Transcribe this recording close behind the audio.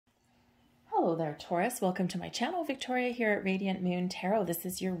there, Taurus. Welcome to my channel. Victoria here at Radiant Moon Tarot. This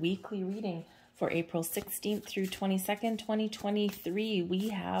is your weekly reading for April 16th through 22nd, 2023. We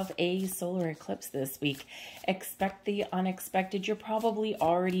have a solar eclipse this week. Expect the unexpected. You're probably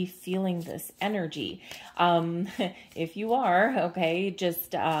already feeling this energy. If you are, okay,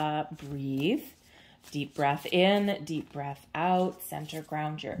 just breathe. Deep breath in, deep breath out, center,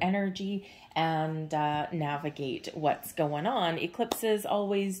 ground your energy, and navigate what's going on. Eclipses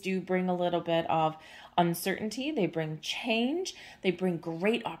always do bring a little bit of uncertainty. They bring change. They bring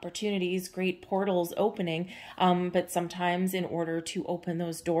great opportunities, great portals opening. But sometimes in order to open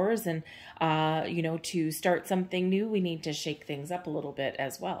those doors and, to start something new, we need to shake things up a little bit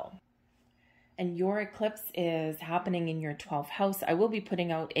as well. And your eclipse is happening in your 12th house. I will be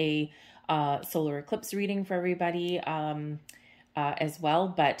putting out a solar eclipse reading for everybody as well.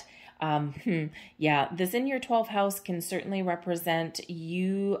 But yeah, this in your 12th house can certainly represent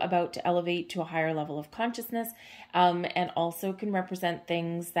you about to elevate to a higher level of consciousness, and also can represent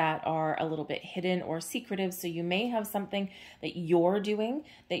things that are a little bit hidden or secretive. So you may have something that you're doing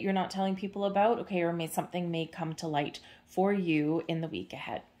that you're not telling people about, okay, or something may come to light for you in the week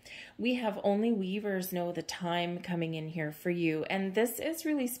ahead. We have only weavers know the time coming in here for you. And this is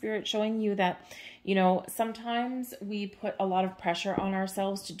really Spirit showing you that, sometimes we put a lot of pressure on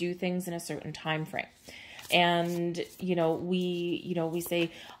ourselves to do things in a certain time frame. And, we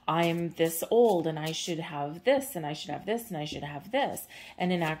say, I'm this old and I should have this and I should have this and I should have this.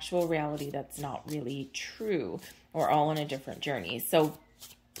 And in actual reality, that's not really true. We're all on a different journey. So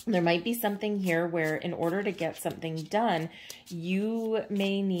there might be something here where in order to get something done, you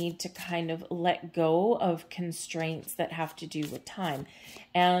may need to kind of let go of constraints that have to do with time.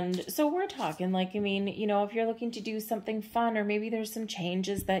 And so we're talking like, if you're looking to do something fun, or maybe there's some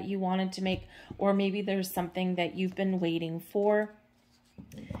changes that you wanted to make, or maybe there's something that you've been waiting for.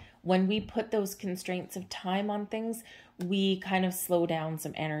 When we put those constraints of time on things, we kind of slow down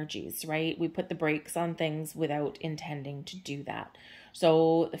some energies, right? We put the brakes on things without intending to do that.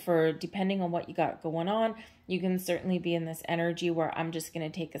 So depending on what you got going on, you can certainly be in this energy where I'm just going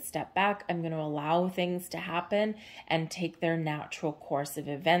to take a step back. I'm going to allow things to happen and take their natural course of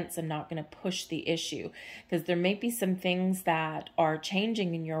events. I'm not going to push the issue, because there may be some things that are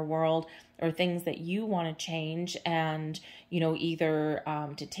changing in your world, or things that you want to change, and, either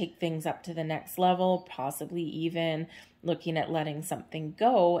to take things up to the next level, possibly even looking at letting something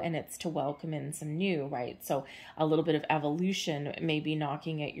go, and it's to welcome in some new, right? So a little bit of evolution may be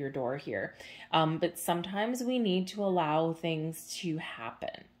knocking at your door here. But sometimes we need to allow things to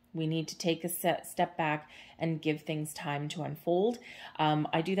happen. We need to take a step back and give things time to unfold.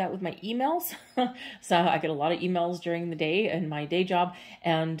 I do that with my emails. So I get a lot of emails during the day in my day job.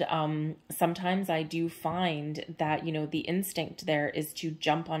 And sometimes I do find that, the instinct there is to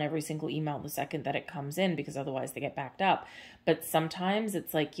jump on every single email the second that it comes in, because otherwise they get backed up. But sometimes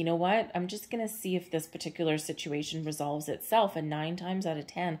it's like, you know what? I'm just going to see if this particular situation resolves itself. And 9 times out of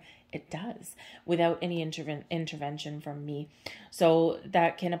 10, it does, without any intervention from me. So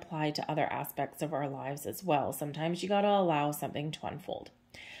that can apply to other aspects of our lives as well. Sometimes you got to allow something to unfold.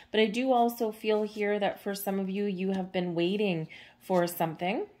 But I do also feel here that for some of you, you have been waiting for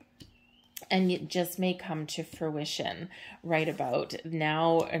something, and it just may come to fruition right about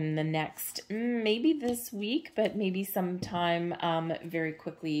now in the next, maybe this week, but maybe sometime very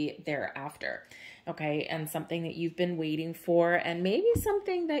quickly thereafter. Okay, and something that you've been waiting for, and maybe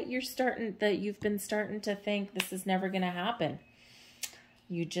something that you've been starting to think this is never going to happen.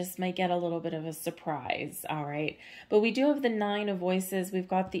 You just might get a little bit of a surprise, all right? But we do have the 9 of voices, we've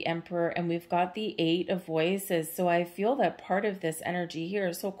got the Emperor, and we've got the 8 of voices. So I feel that part of this energy here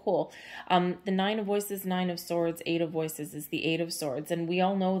is so cool. The 9 of voices, 9 of swords, 8 of voices is the 8 of swords. And we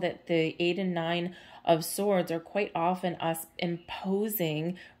all know that the 8 and 9 of swords are quite often us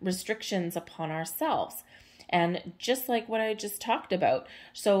imposing restrictions upon ourselves. And just like what I just talked about.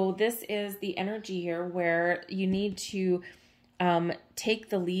 So this is the energy here where you need to take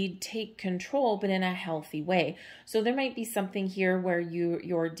the lead, take control, but in a healthy way. So there might be something here where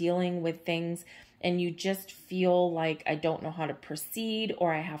you're dealing with things and you just feel like, I don't know how to proceed,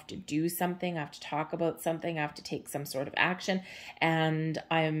 or I have to do something, I have to talk about something, I have to take some sort of action, and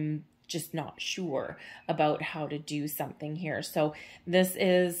I'm just not sure about how to do something here. So this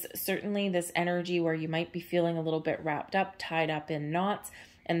is certainly this energy where you might be feeling a little bit wrapped up, tied up in knots.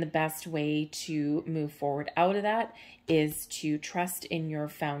 And the best way to move forward out of that is to trust in your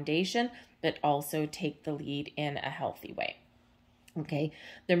foundation, but also take the lead in a healthy way. Okay,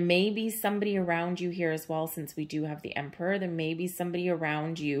 there may be somebody around you here as well, since we do have the Emperor. There may be somebody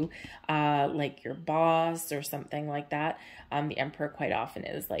around you, like your boss or something like that. The Emperor quite often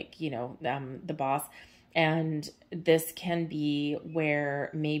is like, you know, the boss. And this can be where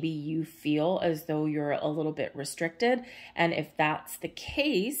maybe you feel as though you're a little bit restricted. And if that's the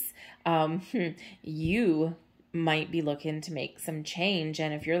case, you might be looking to make some change.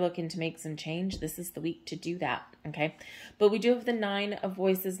 And if you're looking to make some change, this is the week to do that. Okay. But we do have the 9 of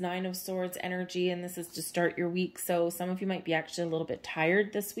Voices, 9 of Swords energy, and this is to start your week. So some of you might be actually a little bit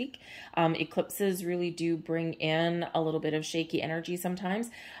tired this week. Eclipses really do bring in a little bit of shaky energy sometimes.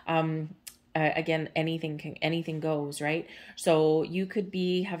 Again, anything goes, right? So you could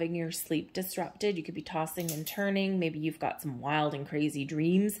be having your sleep disrupted. You could be tossing and turning. Maybe you've got some wild and crazy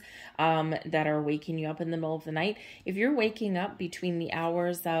dreams that are waking you up in the middle of the night. If you're waking up between the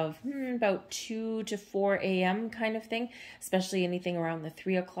hours of about 2 to 4 a.m. kind of thing, especially anything around the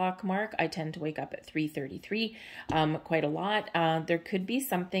 3 o'clock mark, I tend to wake up at 3:33 quite a lot. There could be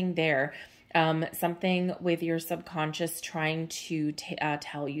something there. Something with your subconscious trying to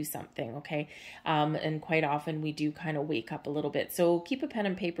tell you something, okay? And quite often we do kind of wake up a little bit. So keep a pen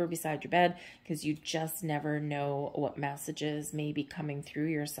and paper beside your bed, because you just never know what messages may be coming through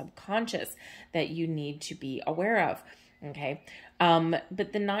your subconscious that you need to be aware of. Okay.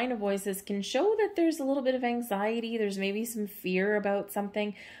 But the 9 of Voices can show that there's a little bit of anxiety. There's maybe some fear about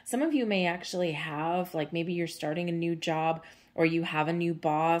something. Some of you may actually have, like, maybe you're starting a new job, or you have a new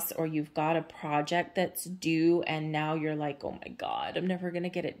boss, or you've got a project that's due, and now you're like, oh my God, I'm never going to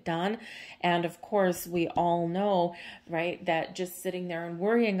get it done. And of course, we all know, right, that just sitting there and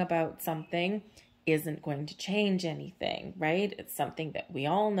worrying about something isn't going to change anything, right? It's something that we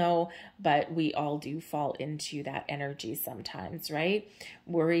all know, but we all do fall into that energy sometimes, right?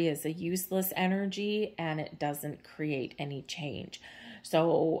 Worry is a useless energy, and it doesn't create any change.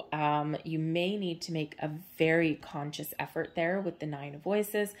 So you may need to make a very conscious effort there with the 9 of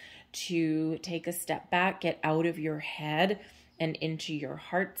Voices to take a step back, get out of your head and into your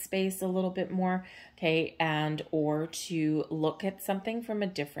heart space a little bit more, okay? And or to look at something from a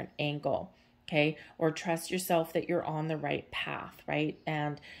different angle, okay? Or trust yourself that you're on the right path, right?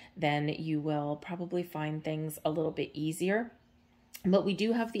 And then you will probably find things a little bit easier. But we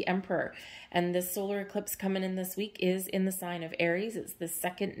do have the Emperor, and this solar eclipse coming in this week is in the sign of Aries. It's the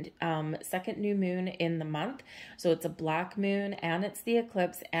second new moon in the month. So it's a black moon, and it's the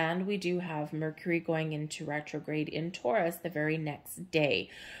eclipse, and we do have Mercury going into retrograde in Taurus the very next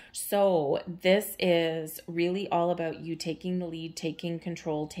day. So this is really all about you taking the lead, taking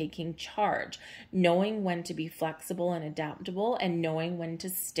control, taking charge, knowing when to be flexible and adaptable, and knowing when to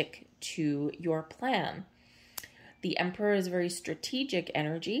stick to your plan. The Emperor is very strategic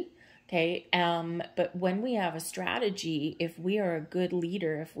energy, okay? But when we have a strategy, if we are a good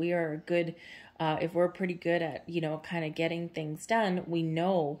leader, if we are a good, if we're pretty good at, you know, kind of getting things done, we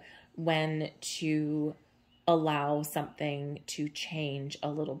know when to allow something to change a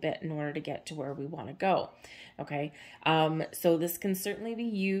little bit in order to get to where we want to go. Okay. So this can certainly be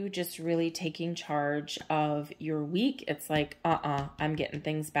you just really taking charge of your week. It's like, I'm getting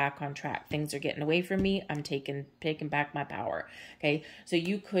things back on track. Things are getting away from me. I'm taking back my power. Okay. So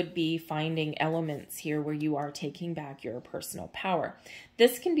you could be finding elements here where you are taking back your personal power.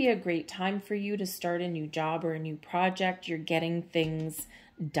 This can be a great time for you to start a new job or a new project. You're getting things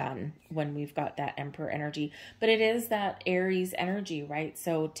done when we've got that Emperor energy, but it is that Aries energy, right?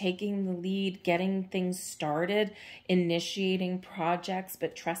 So taking the lead, getting things started, initiating projects,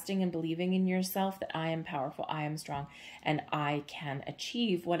 but trusting and believing in yourself that I am powerful, I am strong, and I can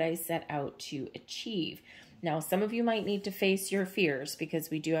achieve what I set out to achieve. Now, some of you might need to face your fears,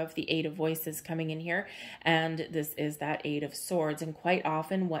 because we do have the 8 of Voices coming in here, and this is that 8 of Swords. And quite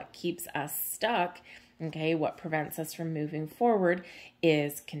often what keeps us stuck, okay, what prevents us from moving forward,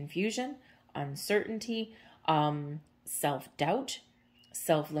 is confusion, uncertainty, self-doubt,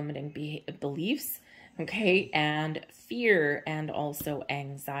 self-limiting beliefs, okay, and fear, and also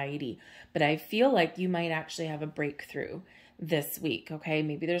anxiety. But I feel like you might actually have a breakthrough this week, okay?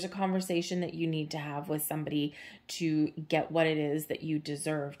 Maybe there's a conversation that you need to have with somebody to get what it is that you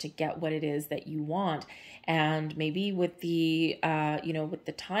deserve, to get what it is that you want. And maybe with the, with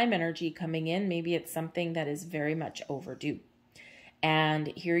the time energy coming in, maybe it's something that is very much overdue. And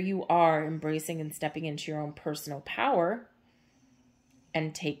here you are embracing and stepping into your own personal power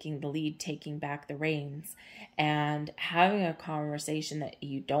and taking the lead, taking back the reins, and having a conversation that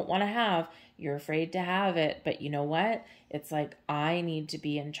you don't want to have. You're afraid to have it, but you know what? It's like, I need to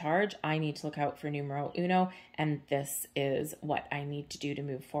be in charge. I need to look out for numero uno, and this is what I need to do to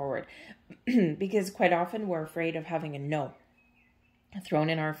move forward. Because quite often we're afraid of having a no. thrown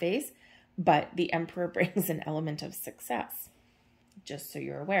in our face, but the Emperor brings an element of success, just so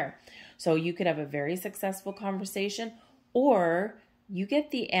you're aware. So you could have a very successful conversation, or you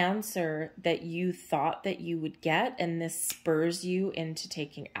get the answer that you thought that you would get, and this spurs you into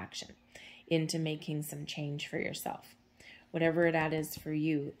taking action, into making some change for yourself. Whatever that is for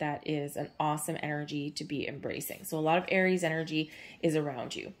you, that is an awesome energy to be embracing. So a lot of Aries energy is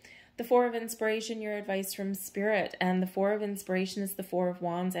around you. The Four of Inspiration, your advice from Spirit, and the Four of Inspiration is the Four of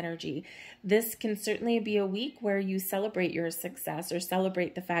Wands energy. This can certainly be a week where you celebrate your success, or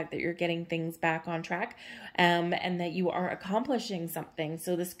celebrate the fact that you're getting things back on track, and that you are accomplishing something.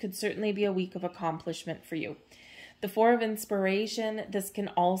 So this could certainly be a week of accomplishment for you. The Four of Inspiration, this can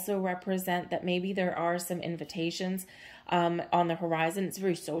also represent that maybe there are some invitations on the horizon. It's a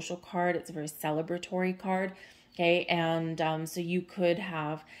very social card. It's a very celebratory card. Okay, and so you could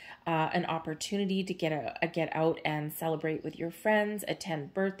have an opportunity to get out and celebrate with your friends,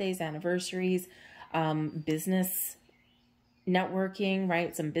 attend birthdays, anniversaries, business networking,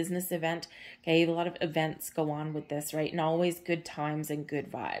 right? Some business event. Okay, a lot of events go on with this, right? And always good times and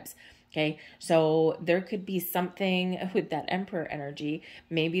good vibes. Okay, so there could be something with that Emperor energy.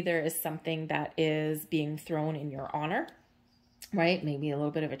 Maybe there is something that is being thrown in your honor, right? Maybe a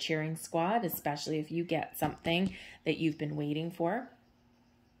little bit of a cheering squad, especially if you get something that you've been waiting for.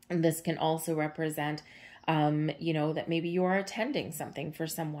 And this can also represent, you know, that maybe you are attending something for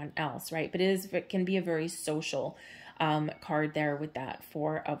someone else, right? But it can be a very social card there with that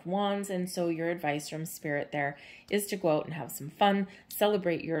Four of Wands. And so your advice from Spirit there is to go out and have some fun,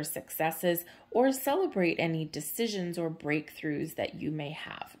 celebrate your successes, or celebrate any decisions or breakthroughs that you may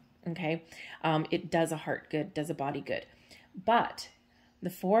have. Okay. It does a heart good, does a body good. But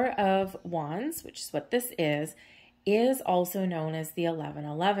the Four of Wands, which is what this is also known as the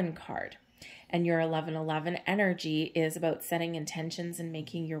 1111 card. And your 1111 energy is about setting intentions and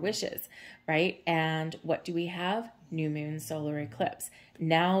making your wishes, right? And what do we have? New moon, solar eclipse.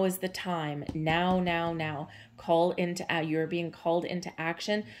 Now is the time. Now. You're being called into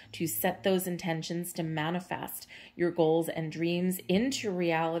action to set those intentions, to manifest your goals and dreams into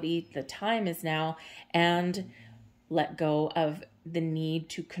reality. The time is now, and let go of the need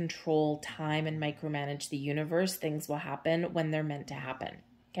to control time and micromanage the universe. Things will happen when they're meant to happen.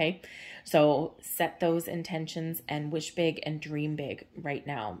 Okay, so set those intentions and wish big and dream big right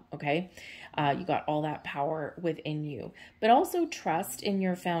now. Okay, you got all that power within you, but also trust in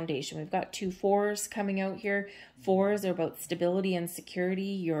your foundation. We've got two fours coming out here. Fours are about stability and security,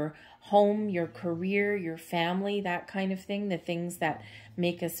 your home, your career, your family, that kind of thing, the things that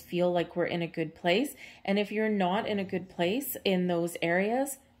make us feel like we're in a good place. And if you're not in a good place in those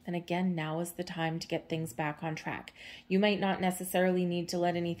areas, then again, now is the time to get things back on track. You might not necessarily need to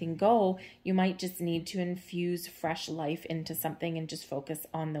let anything go. You might just need to infuse fresh life into something and just focus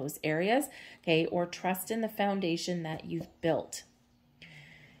on those areas, okay? Or trust in the foundation that you've built.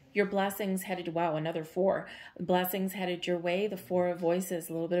 Your blessings headed, wow, another four. Blessings headed your way, the Four of Voices,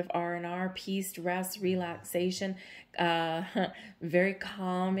 a little bit of R&R, peace, rest, relaxation, very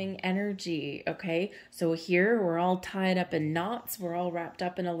calming energy, okay? So here we're all tied up in knots. We're all wrapped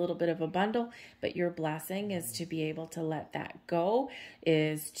up in a little bit of a bundle, but your blessing is to be able to let that go,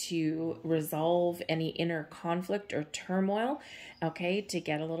 is to resolve any inner conflict or turmoil, okay? To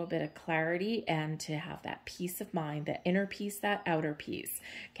get a little bit of clarity and to have that peace of mind, that inner peace, that outer peace,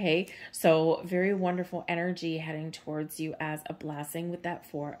 okay? So very wonderful energy heading towards you as a blessing with that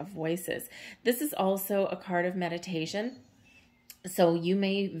Four of Voices. This is also a card of meditation. So you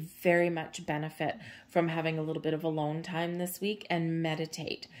may very much benefit from having a little bit of alone time this week and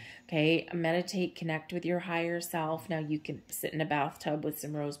meditate. Okay, meditate, connect with your higher self. Now you can sit in a bathtub with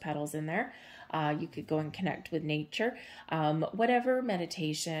some rose petals in there. You could go and connect with nature. Whatever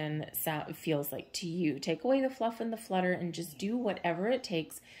meditation feels like to you. Take away the fluff and the flutter and just do whatever it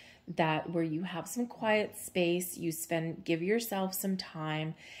takes, that where you have some quiet space, you give yourself some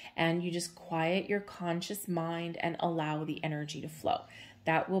time, and you just quiet your conscious mind and allow the energy to flow.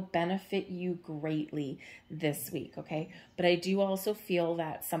 That will benefit you greatly this week, okay? But I do also feel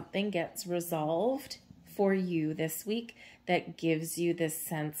that something gets resolved for you this week that gives you this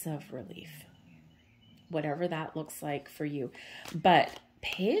sense of relief, whatever that looks like for you. But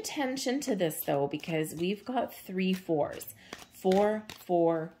pay attention to this though, because we've got 3 fours. 4,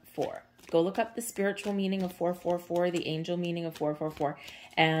 4, 4. Go look up the spiritual meaning of 444, the angel meaning of 444,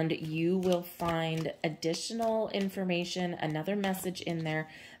 and you will find additional information, another message in there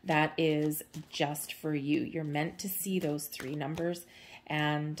that is just for you. You're meant to see those 3 numbers,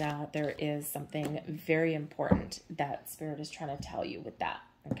 and there is something very important that Spirit is trying to tell you with that.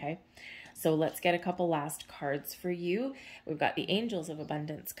 Okay, so let's get a couple last cards for you. We've got the Angels of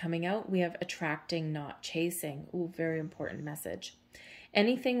Abundance coming out. We have attracting, not chasing. Ooh, very important message.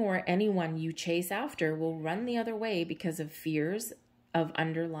 Anything or anyone you chase after will run the other way because of fears of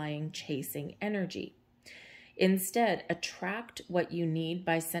underlying chasing energy. Instead, attract what you need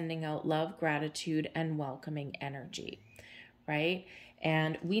by sending out love, gratitude, and welcoming energy, right?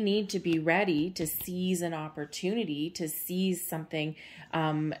 And we need to be ready to seize an opportunity, to seize something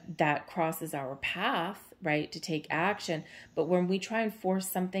that crosses our path, right? To take action. But when we try and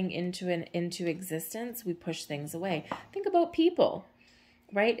force something into existence, we push things away. Think about people,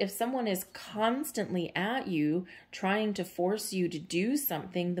 right? If someone is constantly at you, trying to force you to do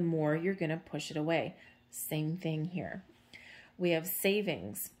something, the more you're going to push it away. Same thing here. We have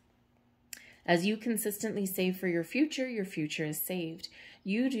savings. As you consistently save for your future is saved.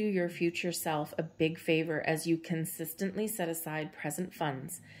 You do your future self a big favor as you consistently set aside present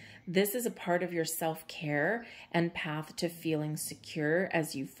funds. This is a part of your self-care and path to feeling secure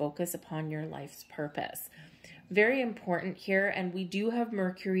as you focus upon your life's purpose. Very important here, and we do have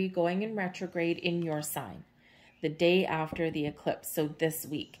Mercury going in retrograde in your sign the day after the eclipse, so this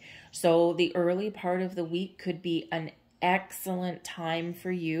week. So the early part of the week could be an excellent time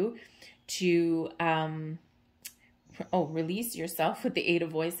for you to release yourself with the Eight of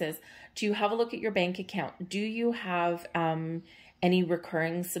Voices, to have a look at your bank account. Do you have any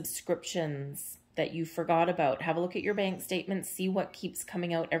recurring subscriptions that you forgot about? Have a look at your bank statements, see what keeps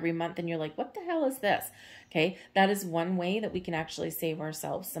coming out every month, and you're like, what the hell is this? Okay, that is one way that we can actually save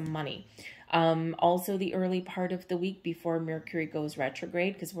ourselves some money. Also, the early part of the week before Mercury goes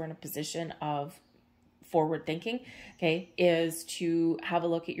retrograde, because we're in a position of forward thinking, okay, is to have a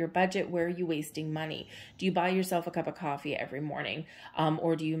look at your budget. Where are you wasting money? Do you buy yourself a cup of coffee every morning?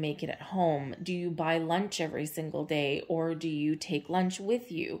 Or do you make it at home? Do you buy lunch every single day? Or do you take lunch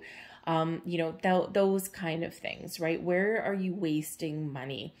with you? You know, those kind of things, right? Where are you wasting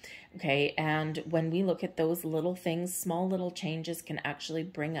money? Okay. And when we look at those little things, small little changes can actually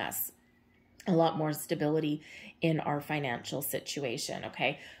bring us a lot more stability in our financial situation.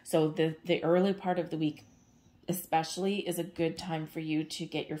 Okay. So the early part of the week especially is a good time for you to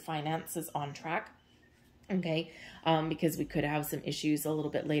get your finances on track. Okay. Because we could have some issues a little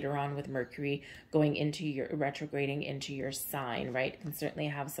bit later on with Mercury going into your retrograding into your sign, right? You can certainly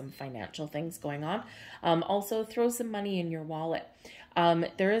have some financial things going on. Also throw some money in your wallet.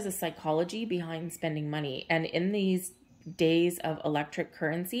 There is a psychology behind spending money, and in these days of electric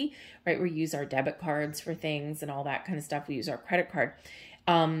currency, right, we use our debit cards for things and all that kind of stuff. We use our credit card.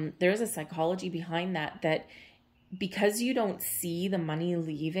 There's a psychology behind that because you don't see the money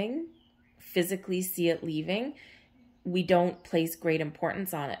leaving, physically see it leaving, we don't place great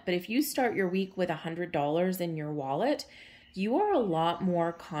importance on it. But if you start your week with $100 in your wallet, you are a lot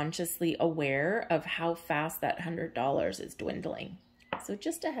more consciously aware of how fast that $100 is dwindling. So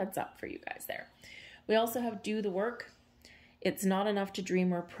just a heads up for you guys there. We also have do the work. It's not enough to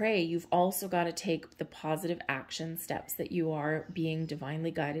dream or pray. You've also got to take the positive action steps that you are being divinely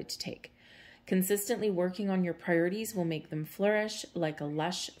guided to take. Consistently working on your priorities will make them flourish like a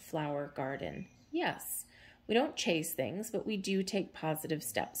lush flower garden. Yes, we don't chase things, but we do take positive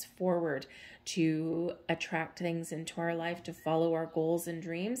steps forward to attract things into our life, to follow our goals and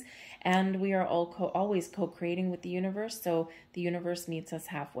dreams. And we are always co-creating with the universe. So the universe meets us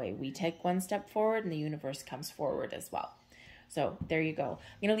halfway. We take one step forward and the universe comes forward as well. So there you go.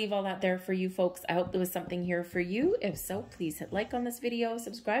 I'm going to leave all that there for you folks. I hope there was something here for you. If so, please hit like on this video,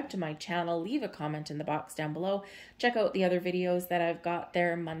 subscribe to my channel, leave a comment in the box down below. Check out the other videos that I've got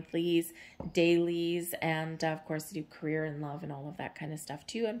there, monthlies, dailies, and of course I do career and love and all of that kind of stuff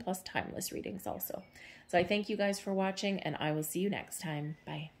too, and plus timeless readings also. So I thank you guys for watching, and I will see you next time.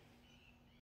 Bye.